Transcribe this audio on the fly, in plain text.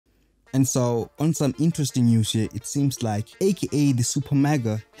And so on some interesting news here, it seems like aka the Super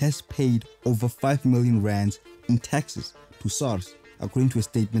Mega has paid over 5 million rands in taxes to SARS, according to a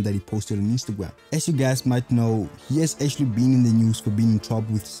statement that he posted on Instagram. As you guys might know, he has actually been in the news for being in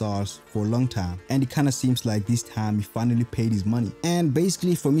trouble with SARS for a long time, and it kind of seems like this time he finally paid his money. And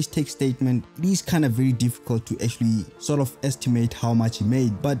basically from his text statement, it is kind of very difficult to actually sort of estimate how much he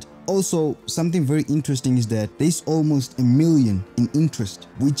made, but also something very interesting is that there's almost $1 million in interest,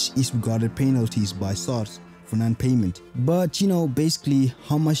 which is regarded penalties by SARS for non-payment. But you know, basically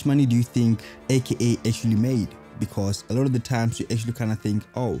how much money do you think aka actually made? Because a lot of the times you actually kind of think,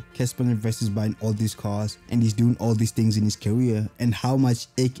 oh, Casper Invest is buying all these cars and he's doing all these things in his career and how much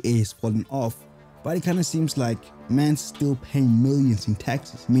aka has fallen off. But it kind of seems like man's still paying millions in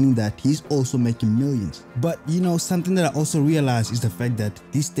taxes, meaning that he's also making millions. But you know, something that I also realized is the fact that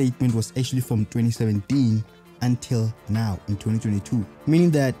this statement was actually from 2017 until now in 2022, meaning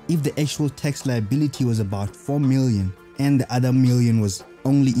that if the actual tax liability was about 4 million and the other million was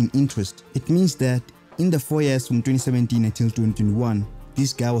only in interest, it means that in the 4 years from 2017 until 2021,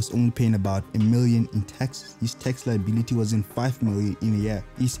 this guy was only paying about $1 million in taxes. His tax liability was in 5 million in a year.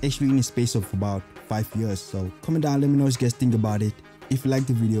 He's actually in a space of about 5 years. So comment down, let me know what you guys think about it. If you like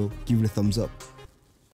the video, give it a thumbs up.